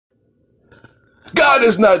God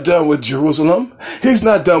is not done with Jerusalem. He's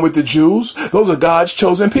not done with the Jews. Those are God's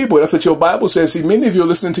chosen people. That's what your Bible says. See, many of you are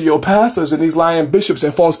listening to your pastors and these lying bishops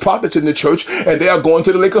and false prophets in the church, and they are going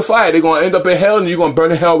to the lake of fire. They're going to end up in hell, and you're going to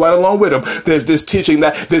burn in hell right along with them. There's this teaching,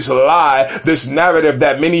 that this lie, this narrative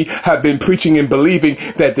that many have been preaching and believing,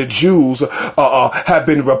 that the Jews have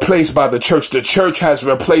been replaced by the church. The church has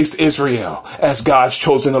replaced Israel as God's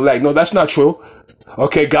chosen elect. No, that's not true.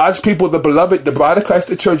 Okay, God's people, the beloved, the bride of Christ,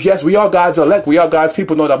 the church. Yes, we are God's elect. We are God's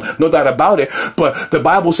people, no doubt about it. But the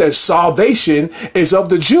Bible says salvation is of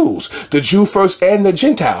the Jews, the Jew first and the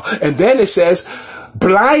Gentile. And then it says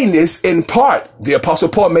blindness in part. The Apostle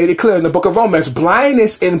Paul made it clear in the book of Romans.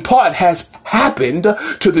 Blindness in part has happened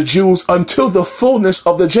to the Jews until the fullness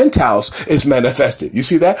of the Gentiles is manifested. You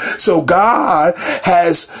see that? So God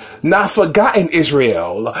has not forgotten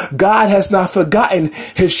Israel. God has not forgotten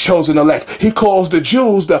his chosen elect. He calls the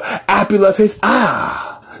Jews the apple of his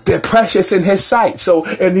eye. They're precious in his sight. So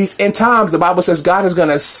in these end times, the Bible says God is going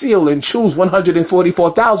to seal and choose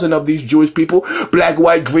 144,000 of these Jewish people, black,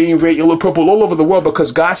 white, green, red, yellow, purple, all over the world,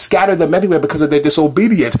 because God scattered them everywhere because of their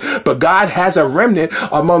disobedience. But God has a remnant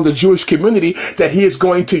among the Jewish community that he is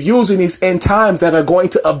going to use in these end times that are going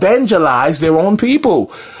to evangelize their own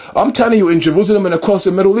people. I'm telling you, in Jerusalem and across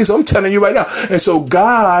the Middle East, I'm telling you right now. And so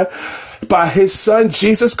God, by his son,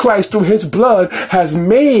 Jesus Christ, through his blood, has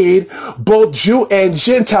made both Jew and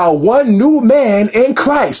Gentile one new man in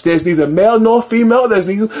Christ. There's neither male nor female. There's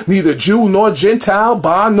neither Jew nor Gentile,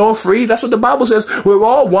 bond nor free. That's what the Bible says. We're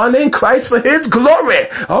all one in Christ for his glory.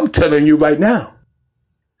 I'm telling you right now.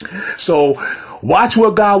 So watch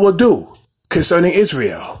what God will do concerning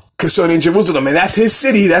Israel, concerning Jerusalem. And that's his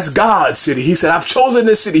city. That's God's city. He said, I've chosen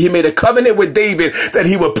this city. He made a covenant with David that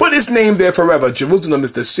he would put his name there forever. Jerusalem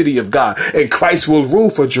is the city of God, and Christ will rule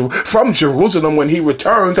from Jerusalem when he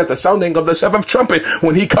returns at the sounding of the seventh trumpet,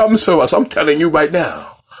 when he comes for us. I'm telling you right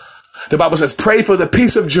now. The Bible says, pray for the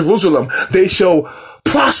peace of Jerusalem. They shall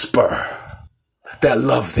prosper that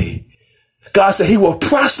love thee. God said he will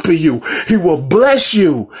prosper you. He will bless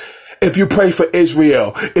you. If you pray for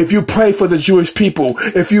Israel, if you pray for the Jewish people,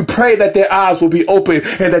 if you pray that their eyes will be open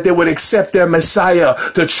and that they would accept their Messiah,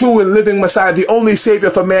 the true and living Messiah, the only Savior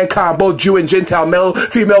for mankind, both Jew and Gentile, male,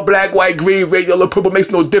 female, black, white, green, red, yellow, purple, makes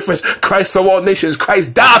no difference. Christ for all nations.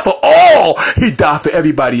 Christ died for all. He died for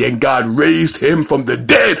everybody, and God raised him from the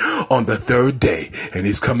dead on the third day. And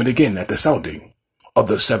he's coming again at the sounding of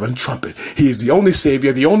the seventh trumpet. He is the only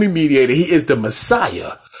Savior, the only mediator. He is the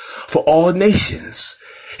Messiah for all nations.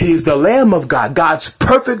 He is the Lamb of God, God's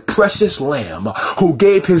perfect, precious Lamb, who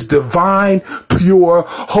gave his divine, pure,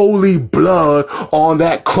 holy blood on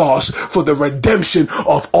that cross for the redemption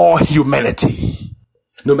of all humanity.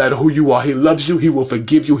 No matter who you are, he loves you, he will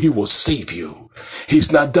forgive you, he will save you.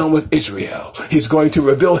 He's not done with Israel. He's going to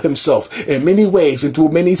reveal himself in many ways and through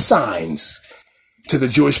many signs to the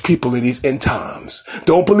Jewish people in these end times.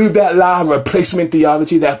 Don't believe that lie, replacement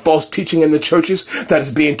theology, that false teaching in the churches that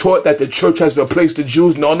is being taught that the church has replaced the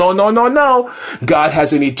Jews. No, no, no, no, no. God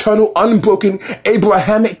has an eternal, unbroken,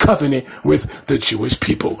 Abrahamic covenant with the Jewish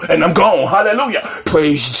people. And I'm gone. Hallelujah.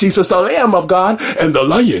 Praise Jesus, the Lamb of God and the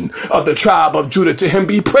Lion of the tribe of Judah. To him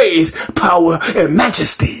be praise, power, and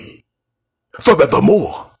majesty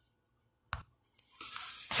forevermore.